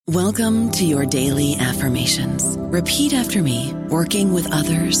Welcome to your daily affirmations. Repeat after me. Working with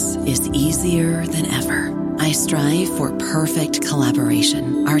others is easier than ever. I strive for perfect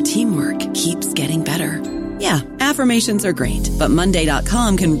collaboration. Our teamwork keeps getting better. Yeah, affirmations are great, but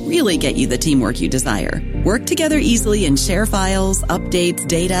Monday.com can really get you the teamwork you desire. Work together easily and share files, updates,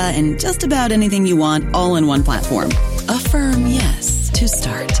 data, and just about anything you want all in one platform. Affirm yes to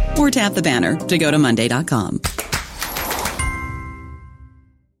start, or tap the banner to go to Monday.com.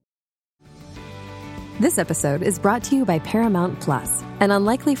 This episode is brought to you by Paramount Plus. An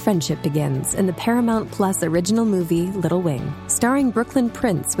unlikely friendship begins in the Paramount Plus original movie Little Wing, starring Brooklyn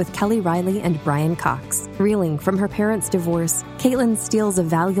Prince with Kelly Riley and Brian Cox. Reeling from her parents' divorce, Caitlin steals a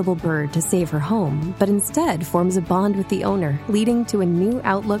valuable bird to save her home, but instead forms a bond with the owner, leading to a new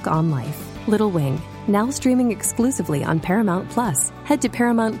outlook on life. Little Wing, now streaming exclusively on Paramount Plus. Head to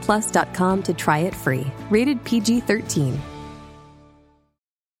ParamountPlus.com to try it free. Rated PG-13.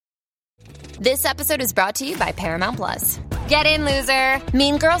 This episode is brought to you by Paramount Plus. Get in, loser!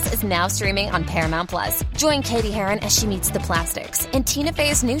 Mean Girls is now streaming on Paramount Plus. Join Katie Heron as she meets the plastics in Tina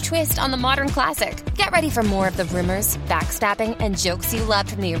Fey's new twist on the modern classic. Get ready for more of the rumors, backstabbing, and jokes you loved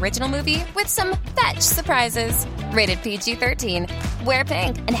from the original movie with some fetch surprises. Rated PG-13. Wear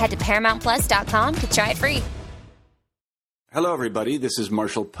pink and head to ParamountPlus.com to try it free. Hello, everybody. This is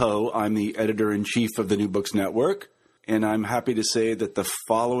Marshall Poe. I'm the editor-in-chief of the New Books Network. And I'm happy to say that the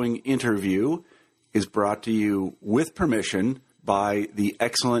following interview is brought to you with permission by the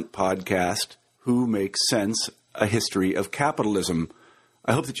excellent podcast, Who Makes Sense? A History of Capitalism.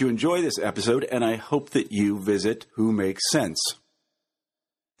 I hope that you enjoy this episode, and I hope that you visit Who Makes Sense.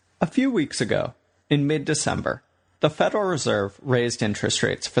 A few weeks ago, in mid-December, the Federal Reserve raised interest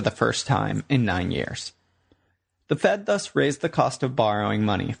rates for the first time in 9 years. The Fed thus raised the cost of borrowing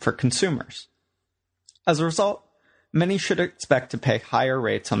money for consumers. As a result, many should expect to pay higher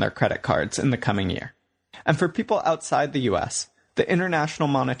rates on their credit cards in the coming year. And for people outside the U.S., the International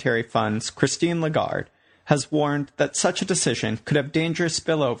Monetary Fund's Christine Lagarde has warned that such a decision could have dangerous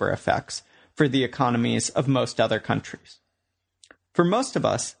spillover effects for the economies of most other countries. For most of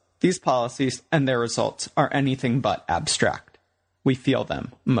us, these policies and their results are anything but abstract. We feel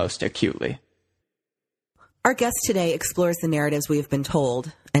them most acutely. Our guest today explores the narratives we have been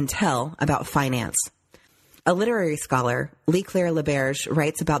told and tell about finance. A literary scholar, Lee-Claire Laberge,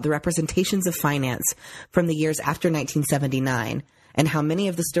 writes about the representations of finance from the years after 1979 and how many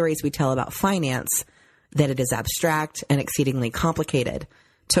of the stories we tell about finance, that it is abstract and exceedingly complicated,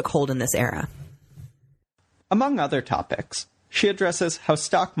 took hold in this era. Among other topics, she addresses how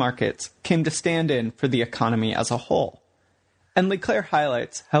stock markets came to stand in for the economy as a whole. And Lee-Claire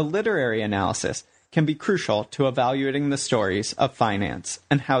highlights how literary analysis can be crucial to evaluating the stories of finance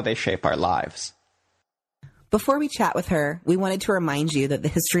and how they shape our lives. Before we chat with her, we wanted to remind you that the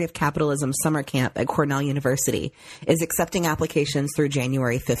History of Capitalism Summer Camp at Cornell University is accepting applications through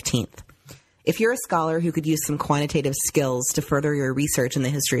January 15th. If you're a scholar who could use some quantitative skills to further your research in the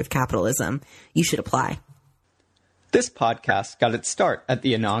history of capitalism, you should apply. This podcast got its start at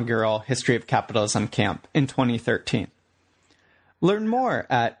the inaugural History of Capitalism Camp in 2013. Learn more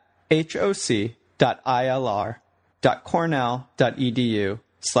at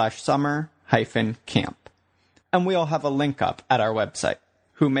hoc.ilr.cornell.edu/summer-camp. And we'll have a link up at our website,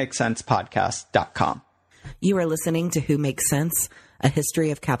 whomakesensepodcast.com. You are listening to Who Makes Sense? A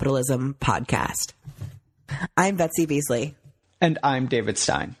History of Capitalism podcast. I'm Betsy Beasley. And I'm David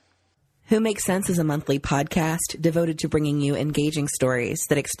Stein. Who Makes Sense is a monthly podcast devoted to bringing you engaging stories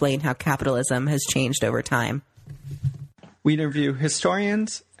that explain how capitalism has changed over time. We interview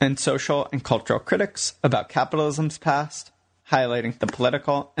historians and social and cultural critics about capitalism's past, highlighting the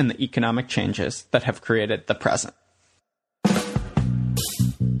political and the economic changes that have created the present.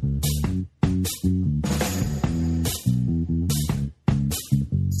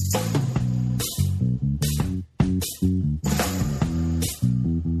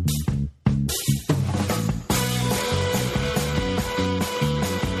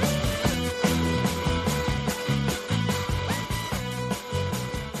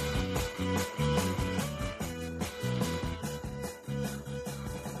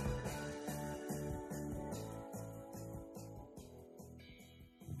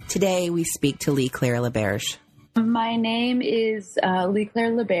 Today, we speak to Lee-Claire Laberge. My name is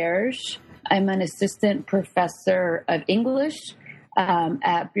Lee-Claire Laberge. I'm an assistant professor of English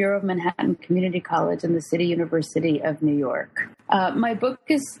at Bureau of Manhattan Community College in the City University of New York. My book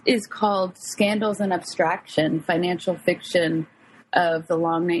is called Scandals and Abstraction, Financial Fiction of the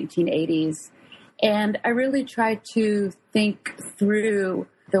Long 1980s. And I really try to think through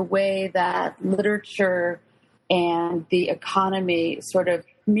the way that literature and the economy sort of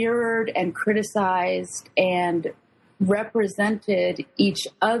mirrored and criticized and represented each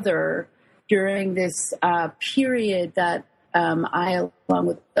other during this period that I, along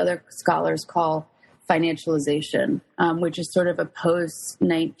with other scholars, call financialization, which is sort of a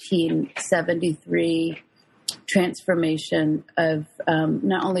post-1973 transformation of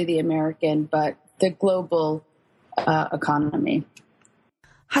not only the American, but the global economy.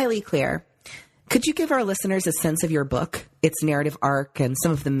 Highly clear. Could you give our listeners a sense of your book, its narrative arc, and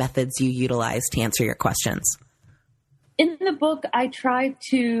some of the methods you utilize to answer your questions? In the book, I try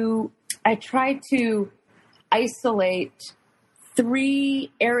to isolate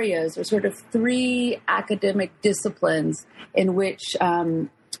three areas, or sort of three academic disciplines in which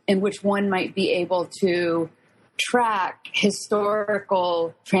one might be able to track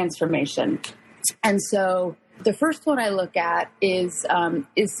historical transformation. And so the first one I look at is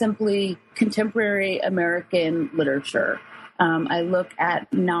simply contemporary American literature. I look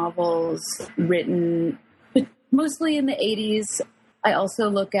at novels written mostly in the 80s. I also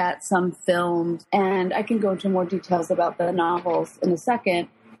look at some films, and I can go into more details about the novels in a second.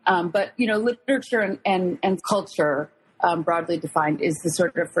 But, literature and culture, broadly defined, is the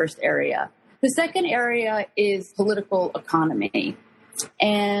sort of first area. The second area is political economy.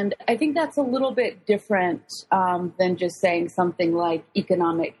 And I think that's a little bit different than just saying something like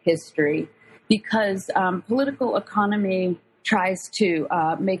economic history, because political economy tries to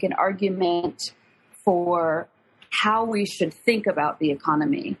make an argument for how we should think about the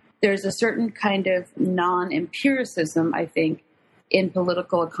economy. There's a certain kind of non-empiricism, I think, in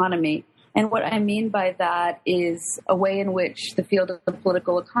political economy. And what I mean by that is a way in which the field of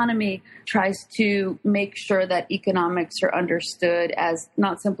political economy tries to make sure that economics are understood as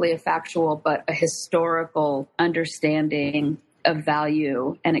not simply a factual, but a historical understanding of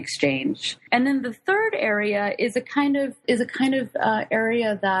value and exchange. And then the third area is a kind of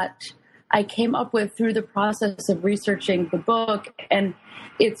area that I came up with through the process of researching the book, and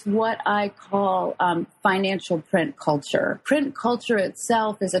it's what I call financial print culture. Print culture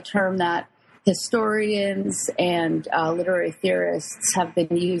itself is a term that historians and literary theorists have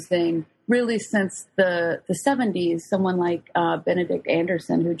been using really since the 70s. Someone like Benedict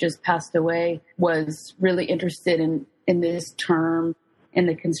Anderson, who just passed away, was really interested in this term in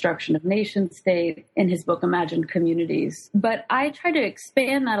the construction of nation state in his book, Imagined Communities. But I try to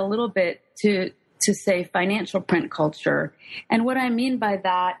expand that a little bit to say financial print culture. And what I mean by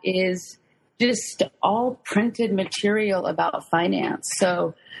that is just all printed material about finance.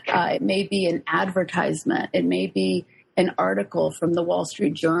 So it may be an advertisement. It may be an article from the Wall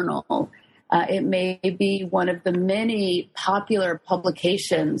Street Journal. It may be one of the many popular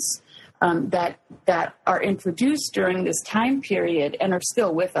publications that are introduced during this time period and are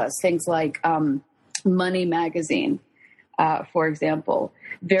still with us. Things like Money Magazine, for example,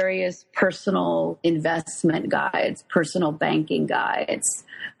 various personal investment guides, personal banking guides.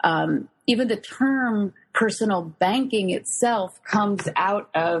 Even the term personal banking itself comes out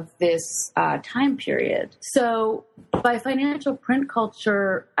of this time period. So by financial print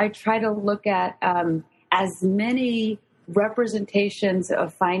culture, I try to look at as many representations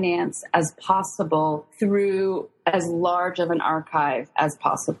of finance as possible through as large of an archive as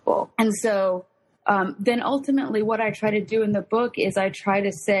possible. And so then ultimately what I try to do in the book is I try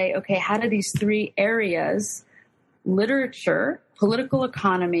to say, okay, how do these three areas, literature, political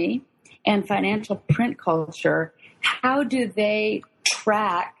economy, and financial print culture, how do they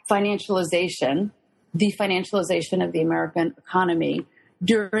track financialization, the financialization of the American economy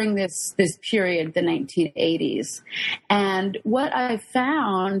during this period, the 1980s? And what I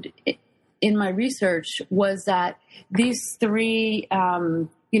found in my research was that these three,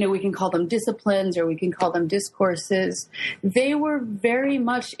 we can call them disciplines or we can call them discourses, they were very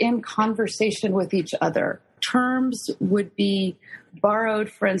much in conversation with each other. Terms would be borrowed,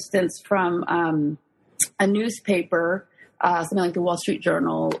 for instance, from a newspaper, something like the Wall Street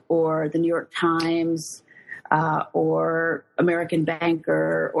Journal or the New York Times, or American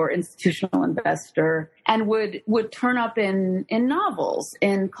Banker or Institutional Investor, and would turn up in novels,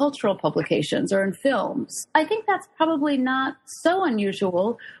 in cultural publications, or in films. I think that's probably not so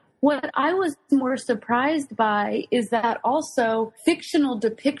unusual. What I was more surprised by is that also fictional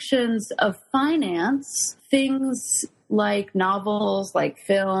depictions of finance, things like novels, like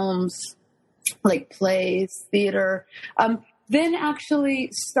films, like plays, theater, then actually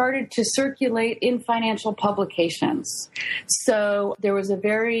started to circulate in financial publications. So there was a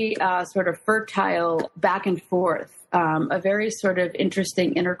very sort of fertile back and forth, a very sort of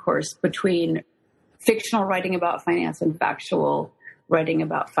interesting intercourse between fictional writing about finance and factual writing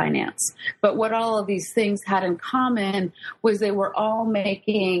about finance. But what all of these things had in common was they were all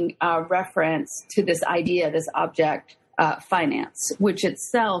making reference to this idea, this object, finance, which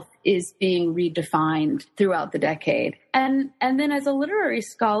itself is being redefined throughout the decade. And then as a literary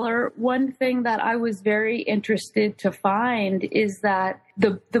scholar, one thing that I was very interested to find is that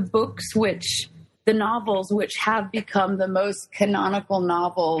the novels which have become the most canonical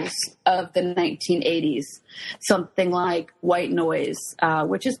novels of the 1980s, something like White Noise,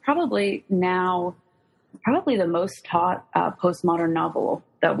 which is probably the most taught postmodern novel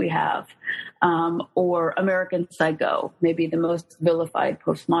that we have, or American Psycho, maybe the most vilified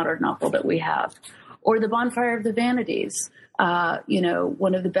postmodern novel that we have, or The Bonfire of the Vanities,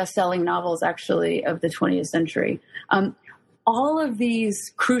 one of the best-selling novels actually of the 20th century. All of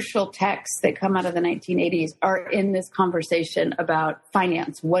these crucial texts that come out of the 1980s are in this conversation about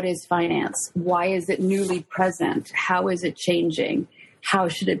finance. What is finance? Why is it newly present? How is it changing? How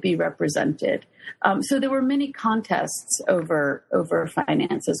should it be represented? So there were many contests over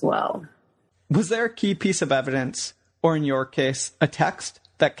finance as well. Was there a key piece of evidence, or in your case, a text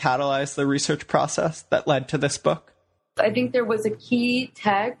that catalyzed the research process that led to this book? I think there was a key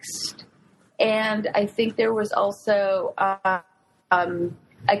text, and I think there was also a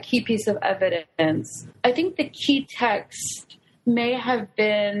key piece of evidence. I think the key text may have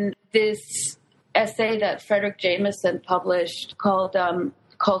been this essay that Frederick Jameson published called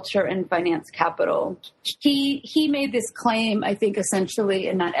Culture and Finance Capital. He made this claim, I think, essentially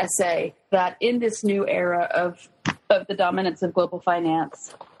in that essay, that in this new era of the dominance of global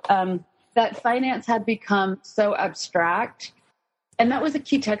finance, that finance had become so abstract. And that was a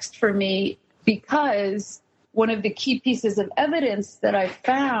key text for me because one of the key pieces of evidence that I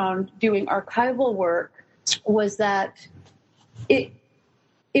found doing archival work was that it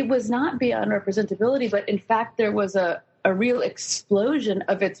was not beyond representability, but in fact, there was a real explosion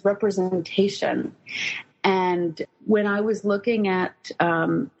of its representation. And when I was looking at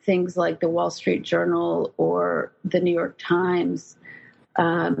things like the Wall Street Journal or the New York Times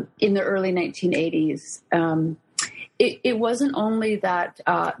in the early 1980s, it wasn't only that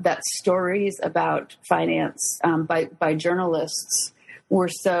stories about finance by journalists were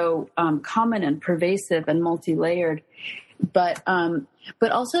so common and pervasive and multi-layered, but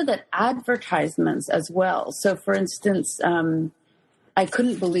also that advertisements as well. So, for instance, I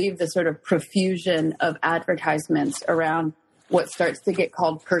couldn't believe the sort of profusion of advertisements around what starts to get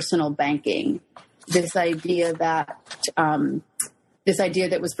called personal banking. This idea that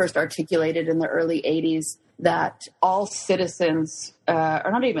was first articulated in the early 80s, that all citizens, or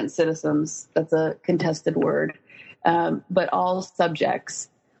not even citizens, that's a contested word, but all subjects,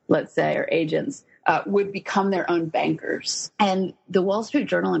 let's say, or agents, would become their own bankers. And the Wall Street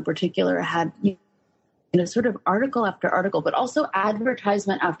Journal in particular had, sort of article after article, but also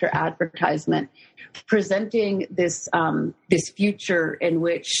advertisement after advertisement, presenting this future in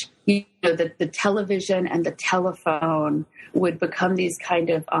which the television and the telephone would become these kind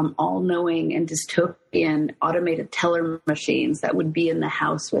of all-knowing and dystopian automated teller machines that would be in the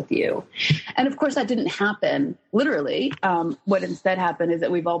house with you. And of course, that didn't happen literally. What instead happened is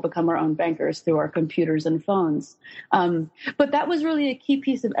that we've all become our own bankers through our computers and phones. But that was really a key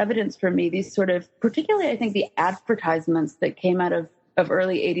piece of evidence for me, these sort of, particularly I think the advertisements that came out of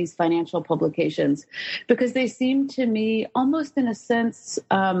early 80s financial publications, because they seemed to me almost in a sense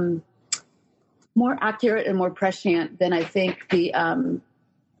more accurate and more prescient than I think some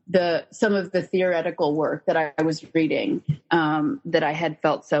of the theoretical work that I was reading that I had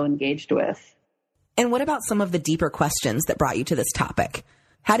felt so engaged with. And what about some of the deeper questions that brought you to this topic?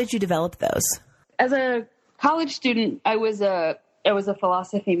 How did you develop those? As a college student, I was a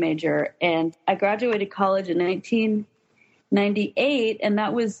philosophy major, and I graduated college in 1998, and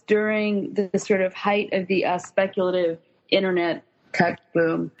that was during the sort of height of the speculative internet tech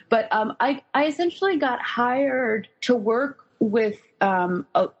boom. But I essentially got hired to work with a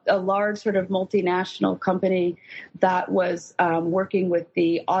large sort of multinational company that was working with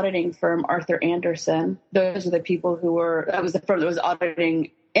the auditing firm Arthur Andersen. Those are the people that was the firm that was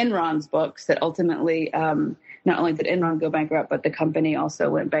auditing Enron's books that ultimately, not only did Enron go bankrupt, but the company also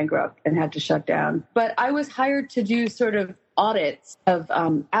went bankrupt and had to shut down. But I was hired to do sort of audits of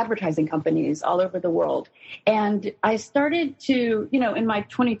advertising companies all over the world. And I started to, in my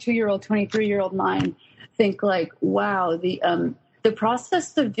 22-year-old, 23-year-old mind, think like, wow, the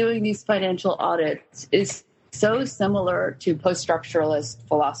process of doing these financial audits is so similar to post-structuralist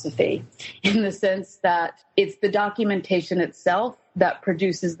philosophy in the sense that it's the documentation itself that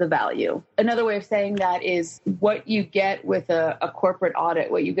produces the value. Another way of saying that is what you get with a corporate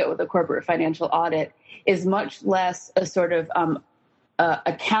audit, what you get with a corporate financial audit is much less a sort of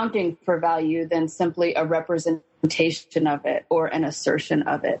accounting for value than simply a representation of it or an assertion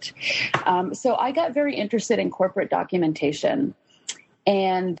of it. So I got very interested in corporate documentation.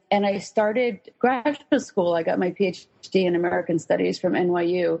 And I started graduate school. I got my PhD in American Studies from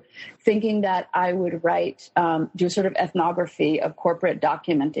NYU, thinking that I would do sort of ethnography of corporate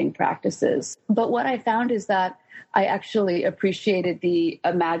documenting practices. But what I found is that I actually appreciated the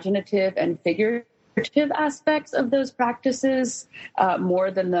imaginative and figurative aspects of those practices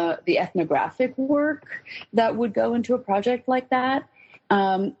more than the ethnographic work that would go into a project like that.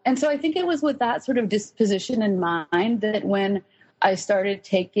 And so I think it was with that sort of disposition in mind that when I started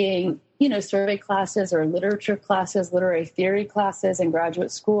taking, survey classes or literature classes, literary theory classes in graduate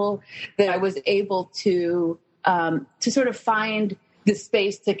school, that I was able to sort of find the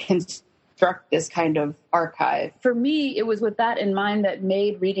space to construct this kind of archive. For me, it was with that in mind that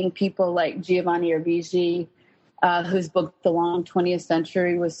made reading people like Giovanni Ribisi, whose book, The Long 20th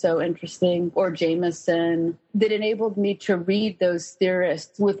Century, was so interesting, or Jameson, that enabled me to read those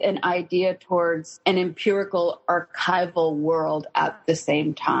theorists with an idea towards an empirical archival world at the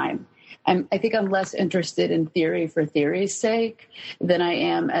same time. I think I'm less interested in theory for theory's sake than I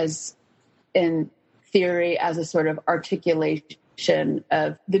am in theory as a sort of articulation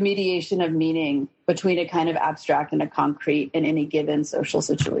of the mediation of meaning between a kind of abstract and a concrete in any given social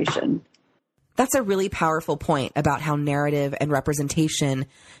situation. That's a really powerful point about how narrative and representation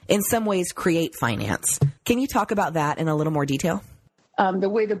in some ways create finance. Can you talk about that in a little more detail? The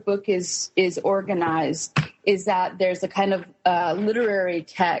way the book is organized is that there's a kind of literary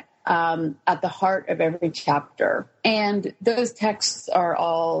text at the heart of every chapter. And those texts are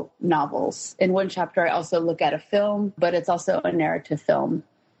all novels. In one chapter, I also look at a film, but it's also a narrative film.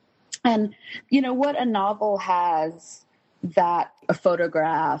 And, what a novel has that a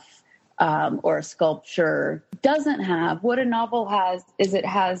photograph or a sculpture doesn't have. What a novel has is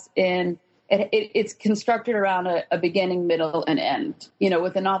it's constructed around a beginning, middle, and end.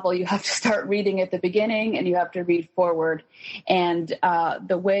 With a novel, you have to start reading at the beginning and you have to read forward. And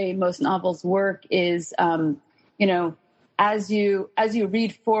the way most novels work is, as you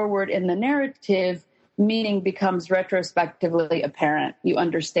read forward in the narrative, meaning becomes retrospectively apparent. You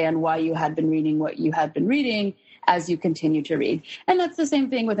understand why you had been reading what you had been reading as you continue to read. And that's the same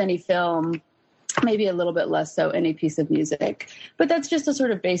thing with any film, maybe a little bit less so any piece of music. But that's just a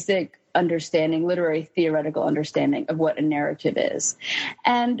sort of basic understanding, literary theoretical understanding of what a narrative is.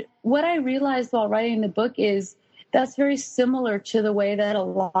 And what I realized while writing the book is that's very similar to the way that a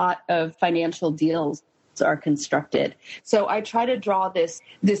lot of financial deals are constructed. So I try to draw this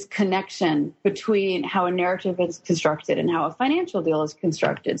connection between how a narrative is constructed and how a financial deal is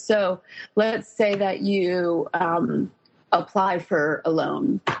constructed. So let's say that you apply for a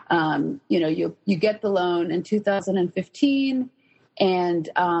loan. You get the loan in 2015 and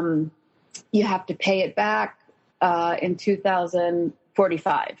you have to pay it back in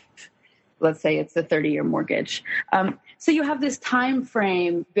 2045. Let's say it's a 30-year mortgage. So you have this time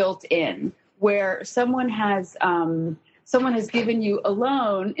frame built in where someone has given you a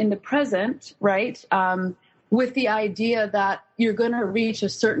loan in the present, right? With the idea that you're going to reach a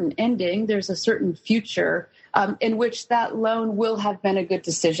certain ending, there's a certain future in which that loan will have been a good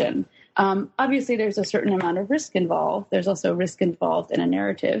decision. Obviously, there's a certain amount of risk involved. There's also risk involved in a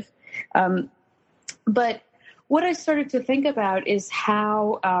narrative. But what I started to think about is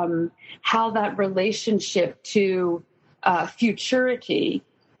how that relationship to futurity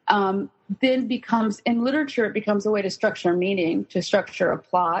then becomes, in literature, it becomes a way to structure meaning, to structure a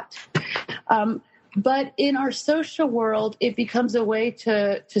plot. But in our social world, it becomes a way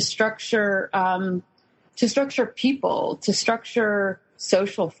to structure people, to structure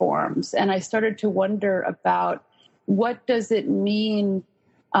social forms. And I started to wonder about what does it mean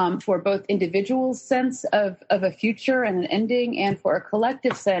for both individuals' sense of a future and an ending, and for a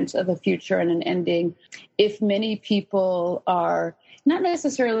collective sense of a future and an ending, if many people are not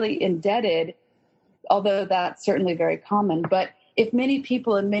necessarily indebted, although that's certainly very common, but if many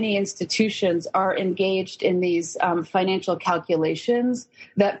people in many institutions are engaged in these financial calculations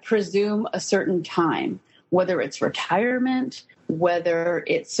that presume a certain time, whether it's retirement, whether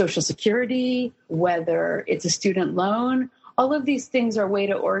it's Social Security, whether it's a student loan, all of these things are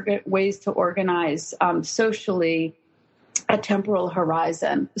ways to organize socially a temporal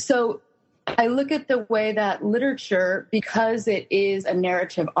horizon. So I look at the way that literature, because it is a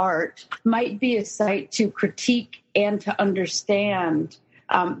narrative art, might be a site to critique and to understand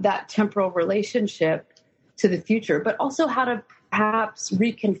that temporal relationship to the future, but also how to perhaps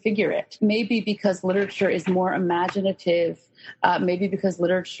reconfigure it. Maybe because literature is more imaginative, maybe because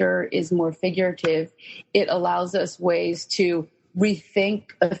literature is more figurative, it allows us ways to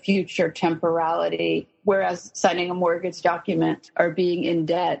rethink a future temporality, whereas signing a mortgage document or being in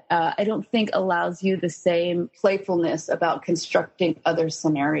debt, I don't think allows you the same playfulness about constructing other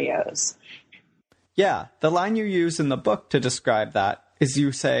scenarios. Yeah, the line you use in the book to describe that is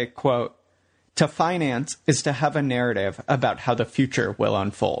you say, quote, "To finance is to have a narrative about how the future will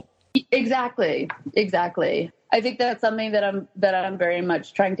unfold." Exactly. I think that's something that I'm very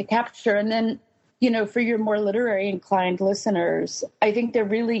much trying to capture. And then, for your more literary inclined listeners, I think the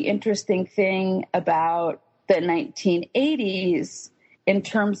really interesting thing about the 1980s in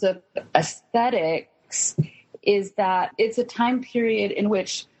terms of aesthetics is that it's a time period in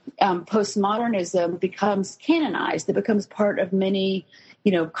which postmodernism becomes canonized. It becomes part of many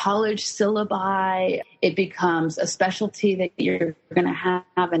college syllabi. It becomes a specialty that you're going to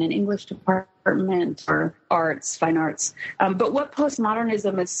have in an English department or fine arts. But what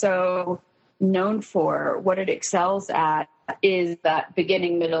postmodernism is so known for, what it excels at, is that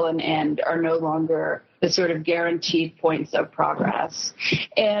beginning, middle, and end are no longer the sort of guaranteed points of progress.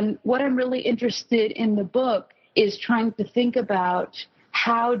 And what I'm really interested in the book is trying to think about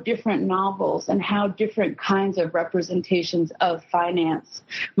how different novels and how different kinds of representations of finance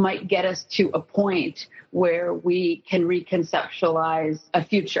might get us to a point where we can reconceptualize a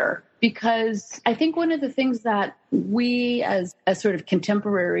future. Because I think one of the things that we as sort of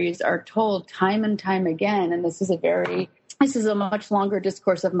contemporaries are told time and time again, and this is a much longer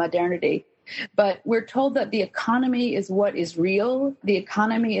discourse of modernity, but we're told that the economy is what is real, the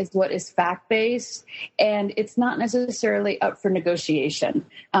economy is what is fact-based, and it's not necessarily up for negotiation.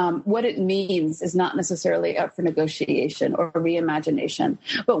 What it means is not necessarily up for negotiation or reimagination.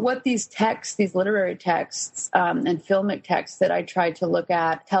 But what these texts, these literary texts and filmic texts that I try to look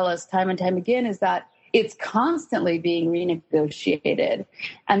at tell us time and time again is that it's constantly being renegotiated.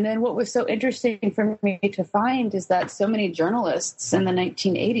 And then what was so interesting for me to find is that so many journalists in the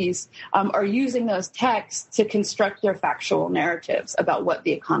 1980s are using those texts to construct their factual narratives about what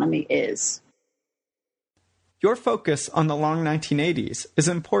the economy is. Your focus on the long 1980s is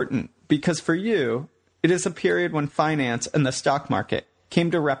important because for you, it is a period when finance and the stock market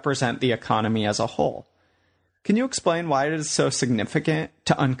came to represent the economy as a whole. Can you explain why it is so significant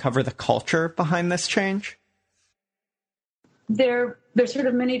to uncover the culture behind this change? There's sort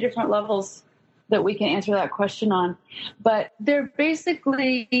of many different levels that we can answer that question on. But they're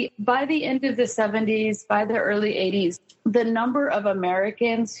basically, by the end of the 70s, by the early 80s, the number of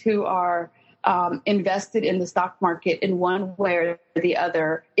Americans who are invested in the stock market in one way or the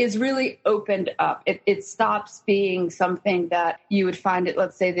other is really opened up. It stops being something that you would find at,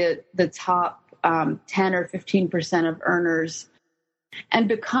 let's say, the top 10 or 15% of earners, and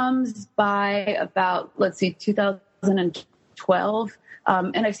becomes by about, let's see, 2012.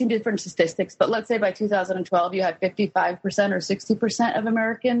 And I've seen different statistics, but let's say by 2012, you had 55% or 60% of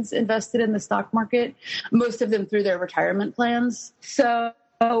Americans invested in the stock market, most of them through their retirement plans. So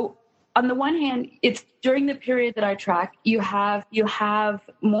on the one hand, it's during the period that I track, you have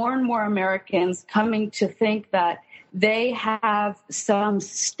more and more Americans coming to think that they have some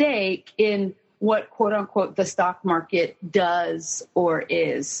stake in what, quote unquote, the stock market does or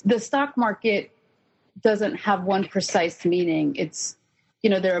is. The stock market doesn't have one precise meaning. It's,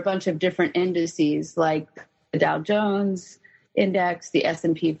 there are a bunch of different indices like the Dow Jones Index, the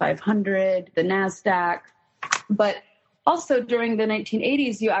S&P 500, the NASDAQ. But also during the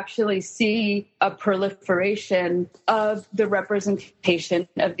 1980s, you actually see a proliferation of the representation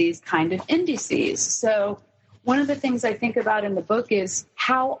of these kind of indices. So one of the things I think about in the book is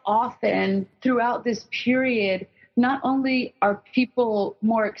how often throughout this period, not only are people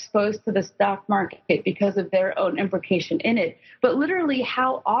more exposed to the stock market because of their own implication in it, but literally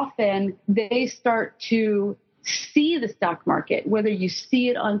how often they start to see the stock market, whether you see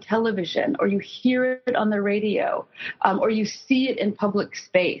it on television or you hear it on the radio or you see it in public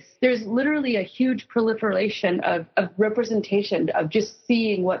space. There's literally a huge proliferation of representation of just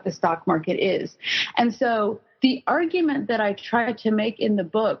seeing what the stock market is. And so the argument that I try to make in the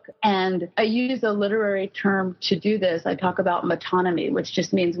book, and I use a literary term to do this, I talk about metonymy, which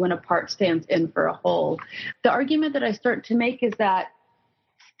just means when a part stands in for a whole. The argument that I start to make is that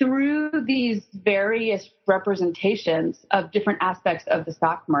through these various representations of different aspects of the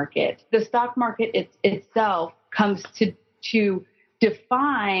stock market itself comes to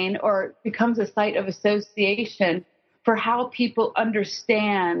define or becomes a site of association for how people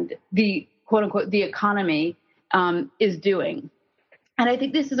understand the quote unquote the economy is doing. And I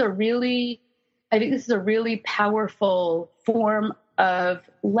think this is a really powerful form of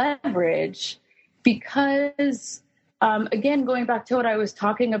leverage because again, going back to what I was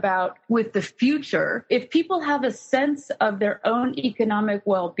talking about with the future, if people have a sense of their own economic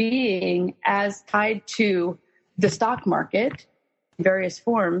well-being as tied to the stock market in various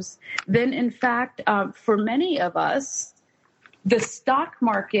forms, then in fact, for many of us, the stock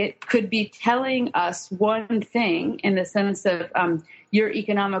market could be telling us one thing in the sense of your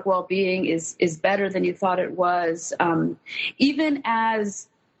economic well-being is better than you thought it was, even as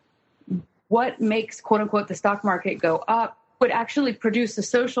what makes, quote unquote, the stock market go up would actually produce a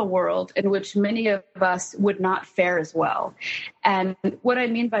social world in which many of us would not fare as well. And what I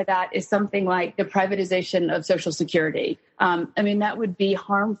mean by that is something like the privatization of Social Security. That would be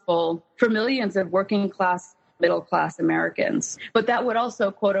harmful for millions of working class, middle class Americans. But that would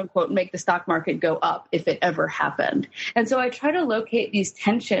also, quote unquote, make the stock market go up if it ever happened. And so I try to locate these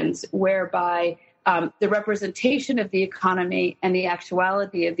tensions whereby the representation of the economy and the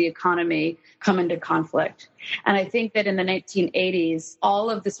actuality of the economy come into conflict. And I think that in the 1980s,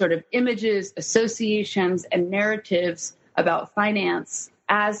 all of the sort of images, associations, and narratives about finance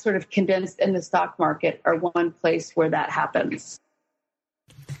as sort of condensed in the stock market are one place where that happens.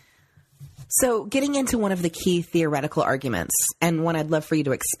 So getting into one of the key theoretical arguments, and one I'd love for you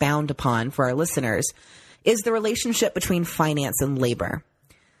to expound upon for our listeners, is the relationship between finance and labor.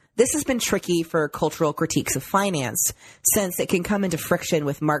 This has been tricky for cultural critiques of finance, since it can come into friction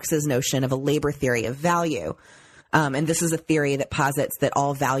with Marx's notion of a labor theory of value. And this is a theory that posits that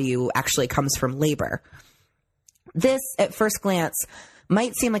all value actually comes from labor. This, at first glance,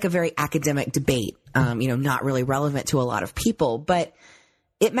 might seem like a very academic debate, not really relevant to a lot of people, but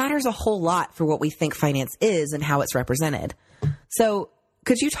it matters a whole lot for what we think finance is and how it's represented. So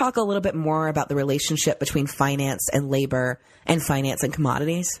could you talk a little bit more about the relationship between finance and labor and finance and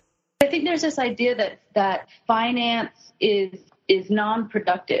commodities? I think there's this idea that finance is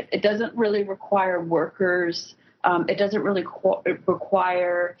non-productive. It doesn't really require workers. It doesn't really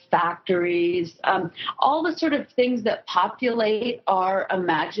require factories. All the sort of things that populate our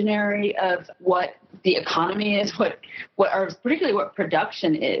imaginary of what the economy is, particularly what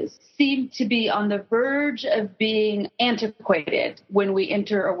production is, seem to be on the verge of being antiquated when we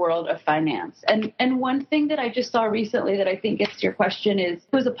enter a world of finance. And one thing that I just saw recently that I think gets to your question is,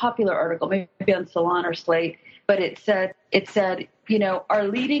 it was a popular article, maybe on Salon or Slate, but it said, our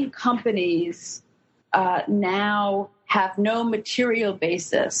leading companies now have no material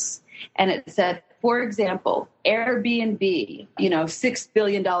basis. And it said, for example, Airbnb, $6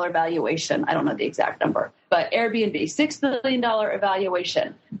 billion valuation. I don't know the exact number, but Airbnb, $6 billion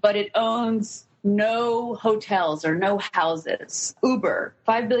valuation, but it owns no hotels or no houses. Uber,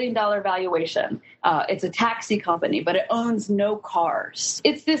 $5 billion valuation. It's a taxi company, but it owns no cars.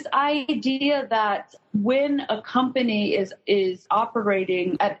 It's this idea that when a company is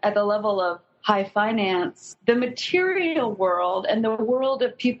operating at the level of high finance, the material world and the world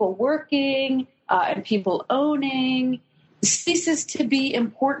of people working and people owning ceases to be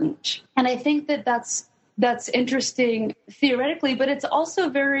important. And I think that that's interesting theoretically, but it's also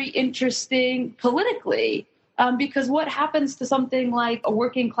very interesting politically, because what happens to something like a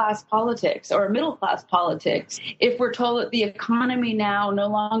working class politics or a middle class politics if we're told that the economy now no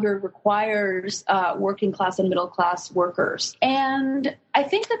longer requires working class and middle class workers? And I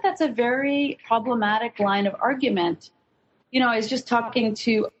think that that's a very problematic line of argument. I was just talking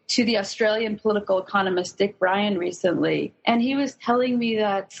to the Australian political economist Dick Bryan recently, and he was telling me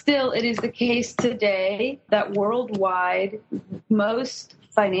that still it is the case today that worldwide most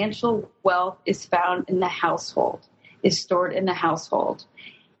financial wealth is found in the household, is stored in the household.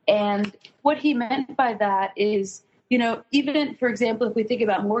 And what he meant by that is, even, for example, if we think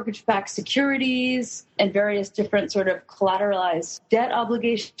about mortgage-backed securities and various different sort of collateralized debt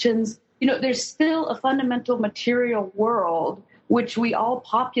obligations, there's still a fundamental material world which we all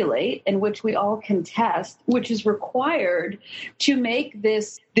populate and which we all contest, which is required to make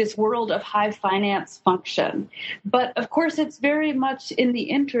this world of high finance function. But of course, it's very much in the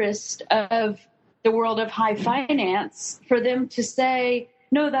interest of the world of high finance for them to say,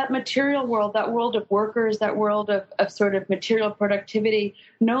 no, that material world, that world of workers, that world of sort of material productivity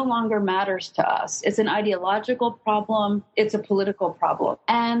no longer matters to us. It's an ideological problem. It's a political problem.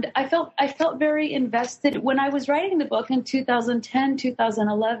 And I felt very invested when I was writing the book in 2010,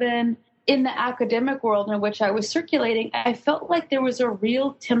 2011, in the academic world in which I was circulating. I felt like there was a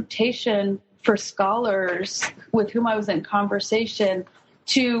real temptation for scholars with whom I was in conversation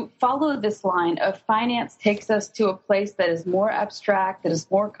to follow this line of finance takes us to a place that is more abstract, that is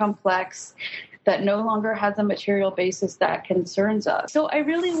more complex, that no longer has a material basis that concerns us. So I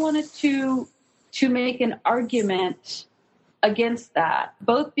really wanted to make an argument against that,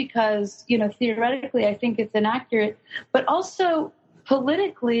 both because, theoretically, I think it's inaccurate, but also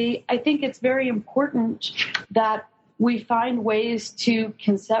politically, I think it's very important that we find ways to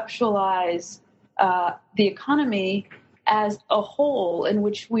conceptualize the economy as a whole in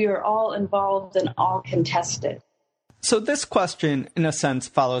which we are all involved and all contested. So this question, in a sense,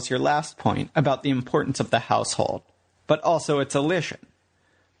 follows your last point about the importance of the household, but also its elision.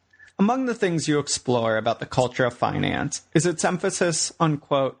 Among the things you explore about the culture of finance is its emphasis on,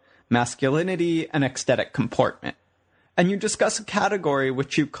 quote, masculinity and ecstatic comportment. And you discuss a category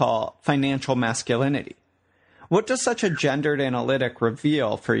which you call financial masculinity. What does such a gendered analytic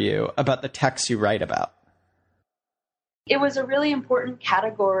reveal for you about the texts you write about? It was a really important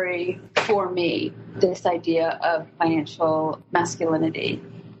category for me, this idea of financial masculinity.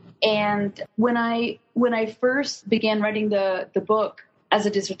 And when I first began writing the book as a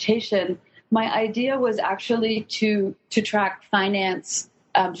dissertation, my idea was actually to track finance,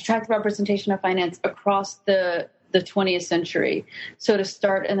 to track the representation of finance across the 20th century. So to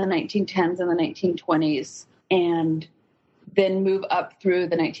start in the 1910s and the 1920s, and then move up through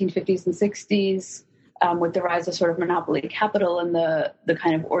the 1950s and 60s with the rise of sort of monopoly capital and the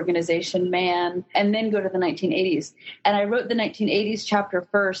kind of organization man, and then go to the 1980s. And I wrote the 1980s chapter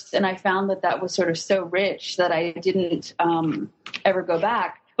first, and I found that was sort of so rich that I didn't ever go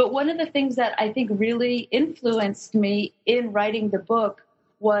back. But one of the things that I think really influenced me in writing the book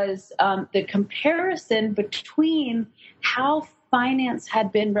was the comparison between how finance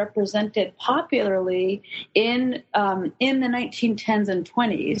had been represented popularly in the 1910s and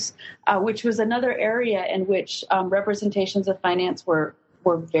 20s, which was another area in which representations of finance were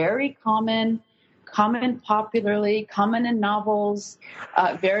very common popularly, common in novels,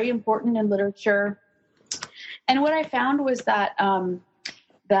 very important in literature. And what I found was that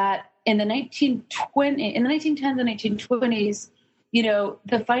that in the 1910s and 1920s,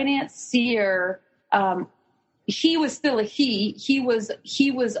 the financier, he was still a he. He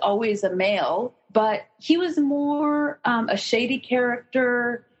was always a male, but he was more a shady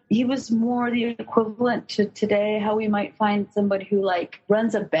character. He was more the equivalent to today, how we might find somebody who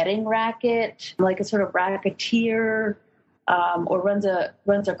runs a betting racket, like a sort of racketeer, or runs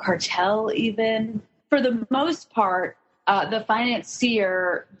a cartel even. For the most part, the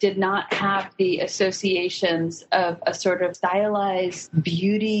financier did not have the associations of a sort of stylized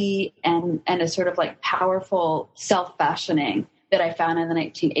beauty and a sort of powerful self-fashioning that I found in the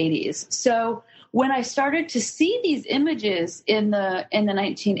 1980s. So when I started to see these images in the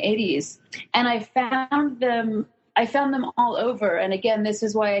 1980s, and I found them all over. And again, this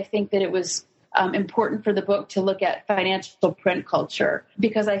is why I think that it was important for the book to look at financial print culture,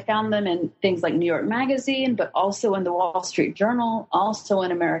 because I found them in things like New York Magazine, but also in the Wall Street Journal, also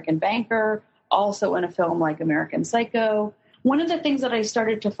in American Banker, also in a film like American Psycho. One of the things that I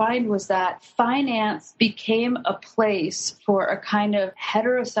started to find was that finance became a place for a kind of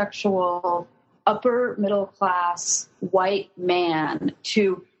heterosexual, upper middle class white man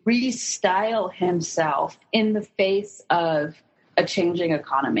to restyle himself in the face of a changing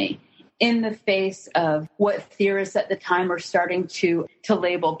economy, in the face of what theorists at the time are starting to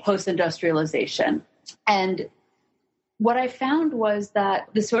label post-industrialization. And what I found was that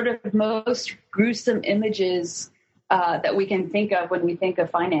the sort of most gruesome images that we can think of when we think of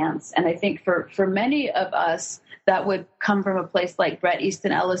finance, and I think for many of us, that would come from a place like Bret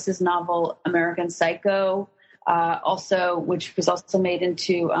Easton Ellis's novel American Psycho, which was also made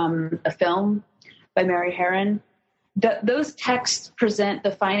into a film by Mary Harron. Those texts present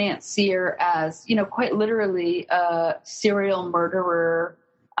the financier as, quite literally a serial murderer,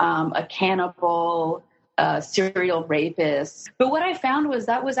 a cannibal, a serial rapist. But what I found was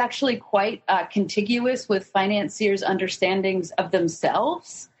that was actually quite contiguous with financiers' understandings of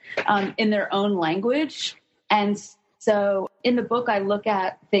themselves in their own language. And so in the book, I look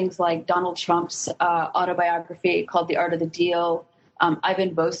at things like Donald Trump's autobiography called The Art of the Deal,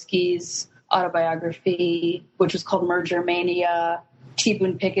 Ivan Boesky's autobiography, which was called Merger Mania, T.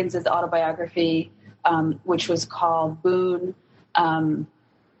 Boone Pickens' autobiography, which was called Boone,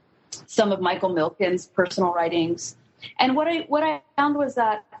 some of Michael Milken's personal writings. And what I found was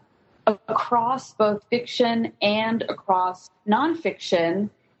that across both fiction and across nonfiction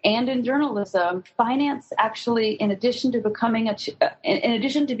and in journalism, finance actually, in addition to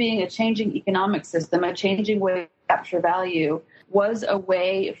being a changing economic system, a changing way to capture value, was a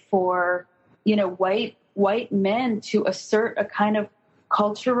way for white men to assert a kind of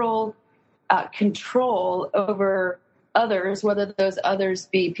cultural control over others, whether those others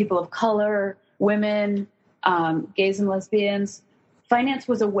be people of color, women, gays and lesbians. Finance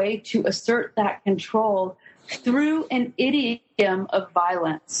was a way to assert that control through an idiom of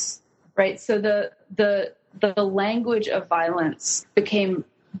violence, right? So the language of violence became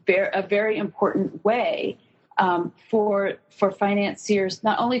a very important way for financiers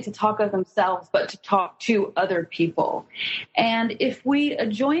not only to talk of themselves, but to talk to other people. And if we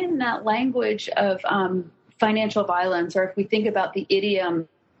join that language of financial violence, or if we think about the idioms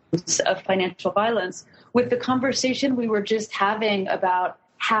of financial violence with the conversation we were just having about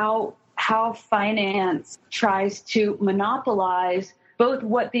how finance tries to monopolize both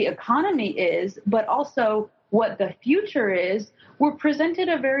what the economy is, but also what the future is, we're presented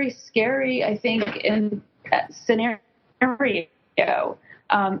a very scary, I think, scenario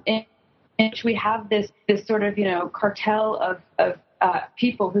in which we have this sort of, cartel of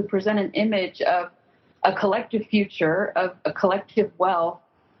people who present an image of a collective future, of a collective wealth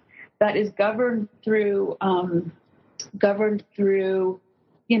that is governed through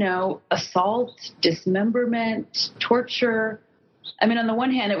assault, dismemberment, torture. I mean, on the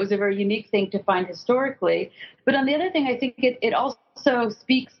one hand, it was a very unique thing to find historically, but on the other thing, I think it also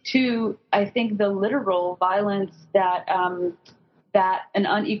speaks to, I think, the literal violence that that an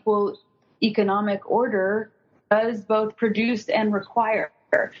unequal economic order does both produce and require.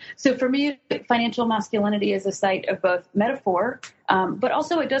 So for me, financial masculinity is a site of both metaphor, but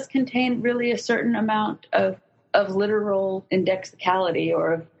also it does contain really a certain amount of literal indexicality,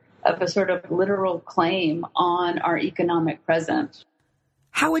 or of a sort of literal claim on our economic present.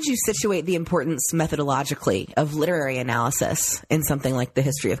 How would you situate the importance methodologically of literary analysis in something like the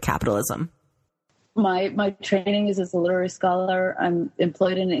history of capitalism? My training is as a literary scholar. I'm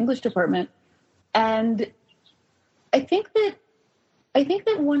employed in an English department. And I think that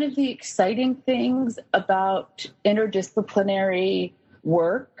one of the exciting things about interdisciplinary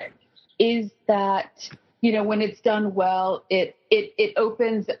work is that, when it's done well, it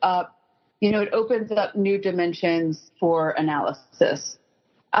opens up, it opens up new dimensions for analysis.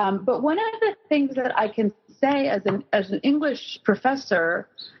 But one of the things that I can say as an English professor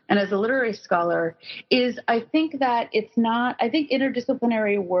and as a literary scholar is I think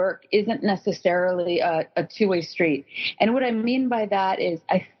interdisciplinary work isn't necessarily a two-way street. And what I mean by that is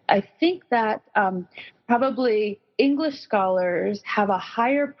I think that probably English scholars have a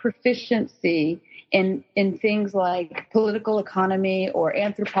higher proficiency in things like political economy or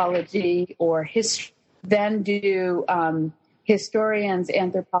anthropology or history than do historians,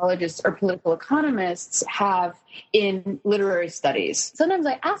 anthropologists, or political economists have in literary studies. Sometimes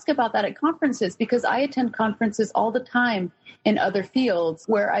I ask about that at conferences because I attend conferences all the time in other fields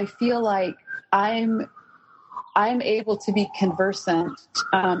where I feel like I'm able to be conversant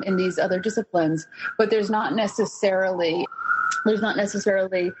in these other disciplines, but there's not necessarily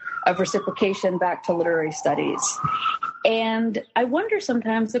a reciprocation back to literary studies. And I wonder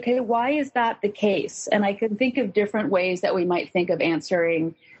sometimes, okay, why is that the case? And I can think of different ways that we might think of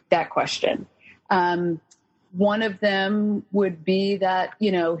answering that question. One of them would be that,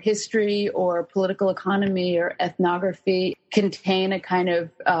 history or political economy or ethnography contain a kind of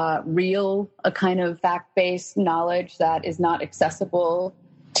fact-based knowledge that is not accessible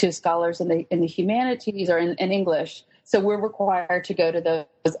to scholars in the humanities or in English. So we're required to go to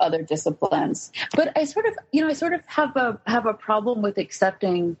those other disciplines. But I sort of have a problem with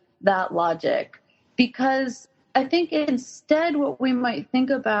accepting that logic, because I think instead what we might think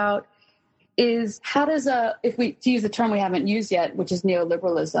about is how does to use a term we haven't used yet, which is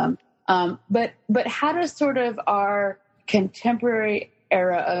neoliberalism, but how does sort of our contemporary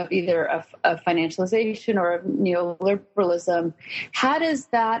era of either of financialization or of neoliberalism, how does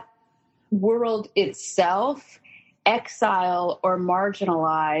that world itself exile or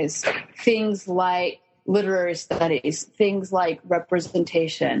marginalize things like literary studies, things like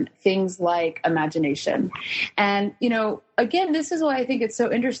representation, things like imagination? And, again, this is why I think it's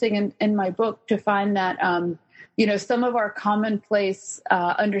so interesting in my book to find that, some of our commonplace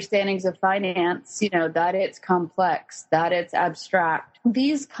understandings of finance, that it's complex, that it's abstract,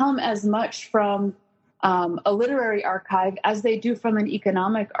 these come as much from a literary archive as they do from an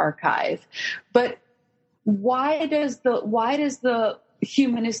economic archive. But why does the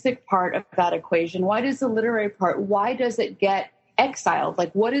humanistic part of that equation, why does the literary part, why does it get exiled?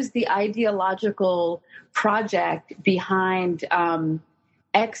 Like, what is the ideological project behind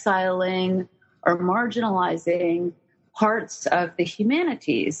exiling or marginalizing parts of the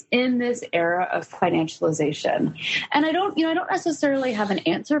humanities in this era of financialization? And I don't necessarily have an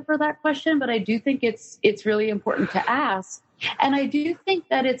answer for that question, but I do think it's really important to ask. And I do think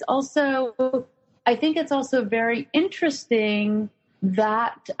that it's also very interesting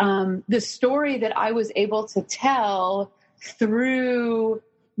that the story that I was able to tell through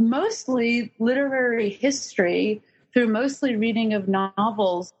mostly literary history, through mostly reading of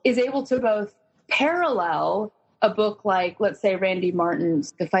novels, is able to both parallel a book like, let's say, Randy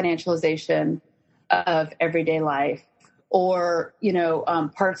Martin's The Financialization of Everyday Life, or,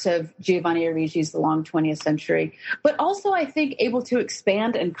 parts of Giovanni Arrighi's The Long 20th Century, but also, I think, able to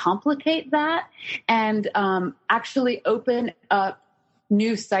expand and complicate that and actually open up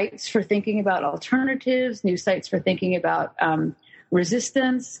new sites for thinking about alternatives, new sites for thinking about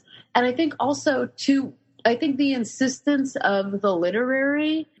resistance. And I think also, I think the insistence of the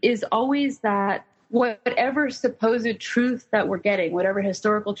literary is always that whatever supposed truth that we're getting, whatever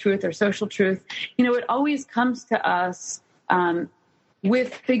historical truth or social truth, it always comes to us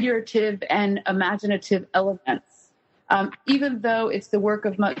with figurative and imaginative elements, even though it's the work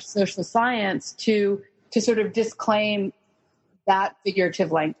of much social science to sort of disclaim that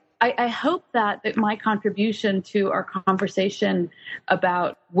figurative language. I hope that my contribution to our conversation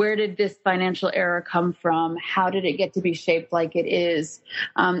about where did this financial era come from, how did it get to be shaped like it is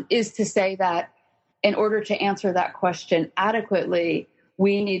to say that in order to answer that question adequately,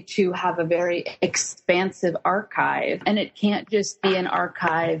 we need to have a very expansive archive, and it can't just be an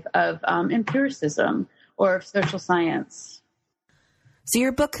archive of empiricism or of social science. So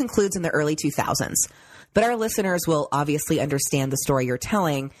your book concludes in the early 2000s, but our listeners will obviously understand the story you're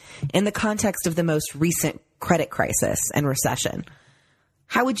telling in the context of the most recent credit crisis and recession.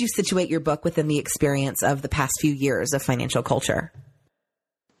 How would you situate your book within the experience of the past few years of financial culture?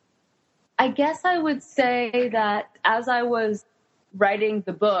 I guess I would say that as I was writing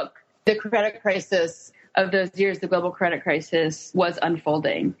the book, the credit crisis of those years, the global credit crisis, was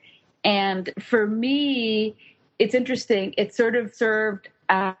unfolding. And for me, it's interesting. It sort of served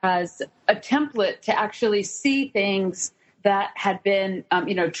as a template to actually see things that had been,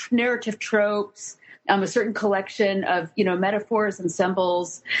 narrative tropes, a certain collection of, metaphors and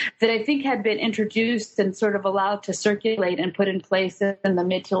symbols that I think had been introduced and sort of allowed to circulate and put in place in the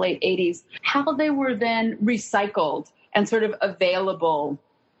mid to late 80s, how they were then recycled and sort of available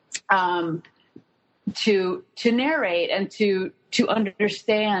to narrate and to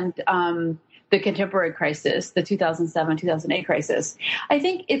understand the contemporary crisis, the 2007, 2008 crisis. I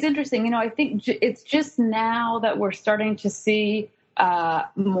think it's interesting. I think it's just now that we're starting to see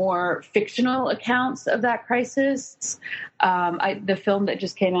more fictional accounts of that crisis. The film that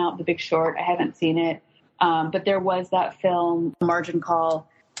just came out, The Big Short, I haven't seen it, but there was that film, Margin Call.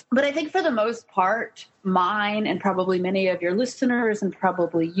 But I think for the most part, mine and probably many of your listeners and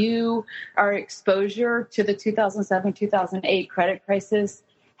probably you, our exposure to the 2007, 2008 credit crisis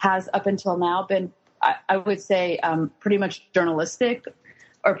has up until now been, I would say, pretty much journalistic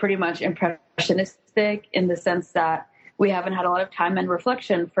or pretty much impressionistic, in the sense that we haven't had a lot of time and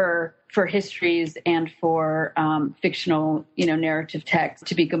reflection for histories and for fictional, narrative text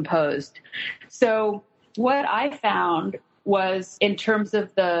to be composed. So what I found was, in terms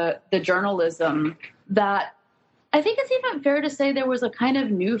of the journalism, that I think it's even fair to say there was a kind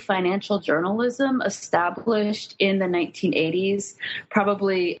of new financial journalism established in the 1980s.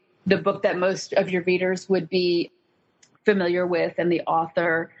 Probably the book that most of your readers would be familiar with, and the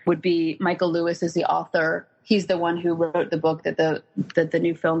author would be Michael Lewis is the author. He's the one who wrote the book that the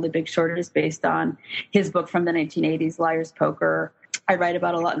new film, The Big Short, is based on. His book from the 1980s, Liar's Poker, I write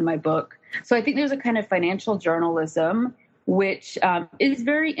about a lot in my book. So I think there's a kind of financial journalism which is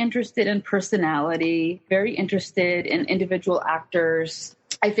very interested in personality, very interested in individual actors.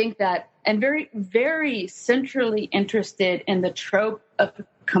 I think that, and very, very centrally interested in the trope of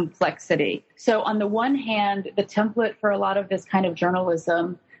complexity. So on the one hand, the template for a lot of this kind of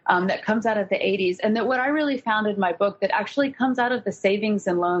journalism that comes out of the 80s, and that what I really found in my book that actually comes out of the savings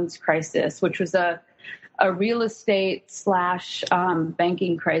and loans crisis, which was a real estate /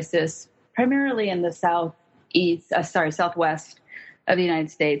 banking crisis, primarily in the southwest of the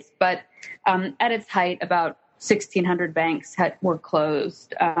United States. But at its height, about 1,600 banks were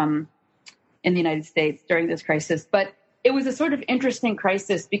closed in the United States during this crisis. But it was a sort of interesting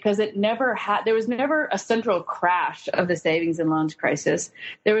crisis because there was never a central crash of the savings and loans crisis.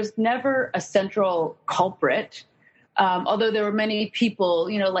 There was never a central culprit. Although there were many people,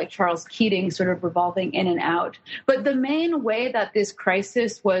 like Charles Keating, sort of revolving in and out. But the main way that this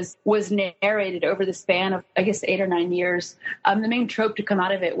crisis was narrated over the span of, I guess, 8 or 9 years, the main trope to come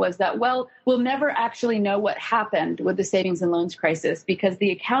out of it was that, well, we'll never actually know what happened with the savings and loans crisis because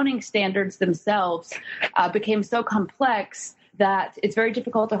the accounting standards themselves became so complex that it's very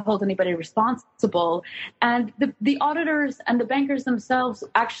difficult to hold anybody responsible. And the auditors and the bankers themselves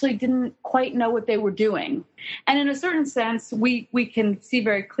actually didn't quite know what they were doing. And in a certain sense, we can see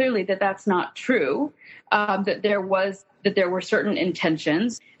very clearly that that's not true, that there were certain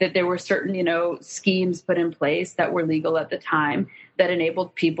intentions, that there were certain, schemes put in place that were legal at the time that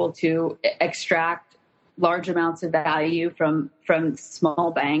enabled people to extract large amounts of value from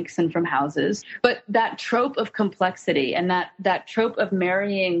small banks and from houses. But that trope of complexity and that trope of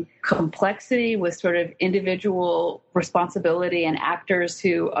marrying complexity with sort of individual responsibility and actors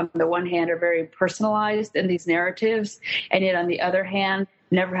who, on the one hand, are very personalized in these narratives, and yet on the other hand,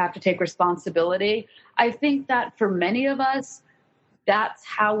 never have to take responsibility. I think that for many of us, that's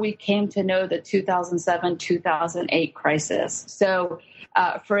how we came to know the 2007-2008 crisis. So,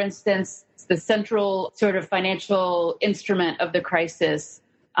 for instance, the central sort of financial instrument of the crisis,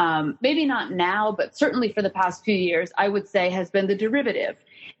 maybe not now, but certainly for the past few years, I would say has been the derivative.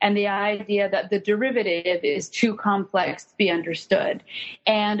 And the idea that the derivative is too complex to be understood.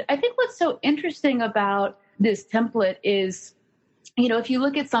 And I think what's so interesting about this template is, if you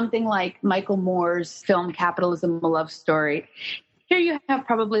look at something like Michael Moore's film Capitalism, A Love Story, here you have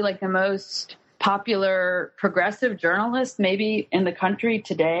probably like the most popular progressive journalist maybe in the country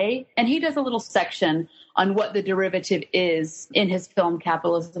today. And he does a little section on what the derivative is in his film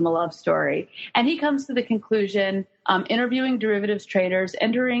Capitalism, A Love Story. And he comes to the conclusion, interviewing derivatives traders,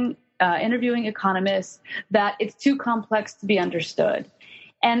 interviewing economists, that it's too complex to be understood.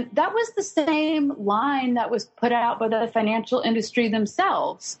 And that was the same line that was put out by the financial industry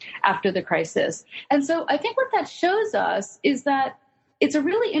themselves after the crisis. And so I think what that shows us is that it's a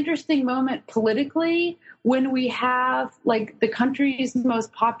really interesting moment politically when we have like the country's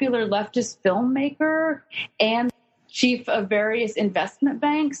most popular leftist filmmaker and chief of various investment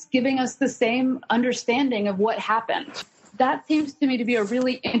banks giving us the same understanding of what happened. That seems to me to be a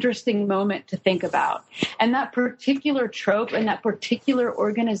really interesting moment to think about. And that particular trope and that particular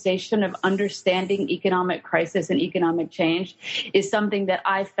organization of understanding economic crisis and economic change is something that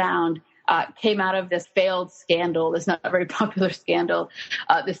I found came out of this failed scandal, this not very popular scandal,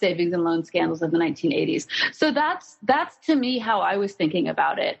 the savings and loan scandals of the 1980s. So that's to me how I was thinking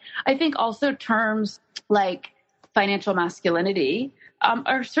about it. I think also terms like financial masculinity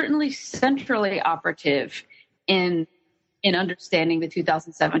are certainly centrally operative in understanding the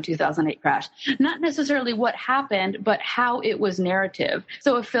 2007-2008 crash. Not necessarily what happened, but how it was narrative.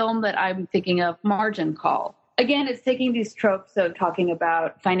 So a film that I'm thinking of, Margin Call. Again, it's taking these tropes of talking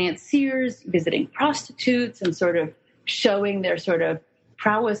about financiers visiting prostitutes and sort of showing their sort of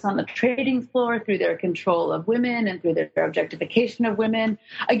prowess on the trading floor through their control of women and through their objectification of women.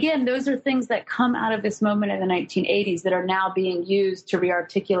 Again, those are things that come out of this moment in the 1980s that are now being used to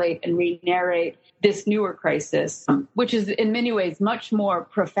re-articulate and re-narrate this newer crisis, which is in many ways much more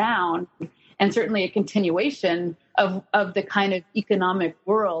profound and certainly a continuation of the kind of economic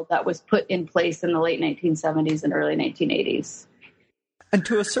world that was put in place in the late 1970s and early 1980s. And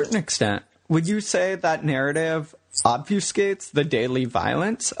to a certain extent, would you say that narrative obfuscates the daily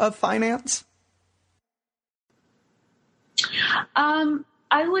violence of finance?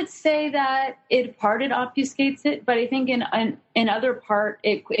 I would say that it obfuscates it, but I think in other part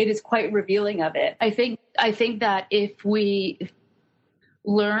it is quite revealing of it. I think that if we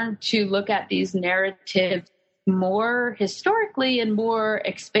learn to look at these narratives more historically and more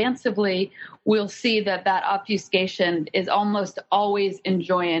expansively, we'll see that obfuscation is almost always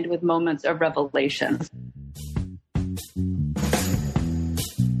enjoined with moments of revelation.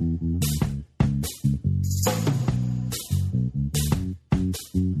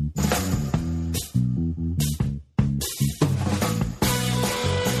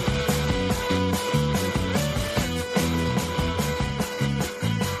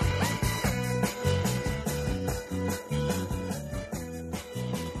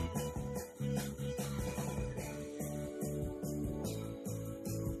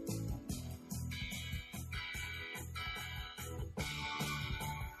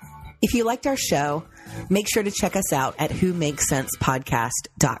 If you liked our show, make sure to check us out at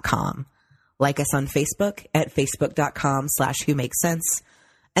whomakesensepodcast.com. Like us on Facebook at facebook.com/whomakesense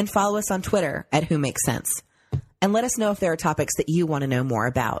and follow us on Twitter at whomakesense. And let us know if there are topics that you want to know more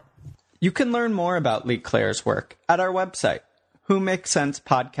about. You can learn more about Lee Clare's work at our website,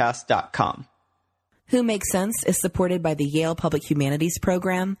 whomakesensepodcast.com. Who Makes Sense is supported by the Yale Public Humanities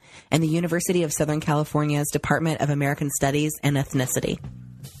Program and the University of Southern California's Department of American Studies and Ethnicity.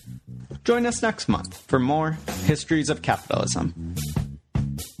 Join us next month for more Histories of Capitalism.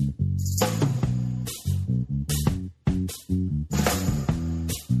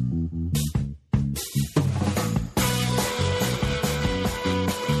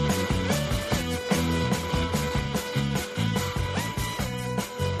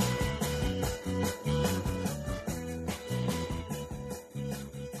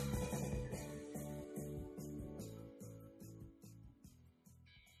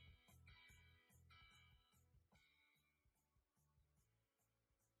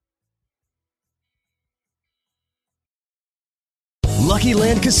 Lucky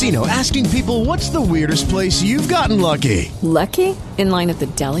Land Casino, asking people, what's the weirdest place you've gotten lucky? Lucky? In line at the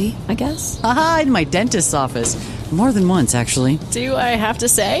deli, I guess? Aha, in my dentist's office. More than once, actually. Do I have to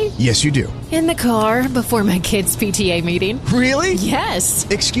say? Yes, you do. In the car before my kids' PTA meeting. Really? Yes.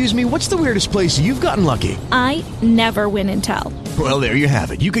 Excuse me, what's the weirdest place you've gotten lucky? I never win and tell. Well, there you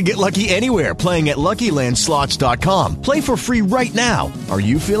have it. You can get lucky anywhere, playing at LuckyLandSlots.com. Play for free right now. Are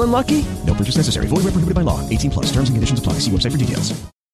you feeling lucky? No purchase necessary. Void where prohibited by law. 18+. Terms and conditions apply. See website for details.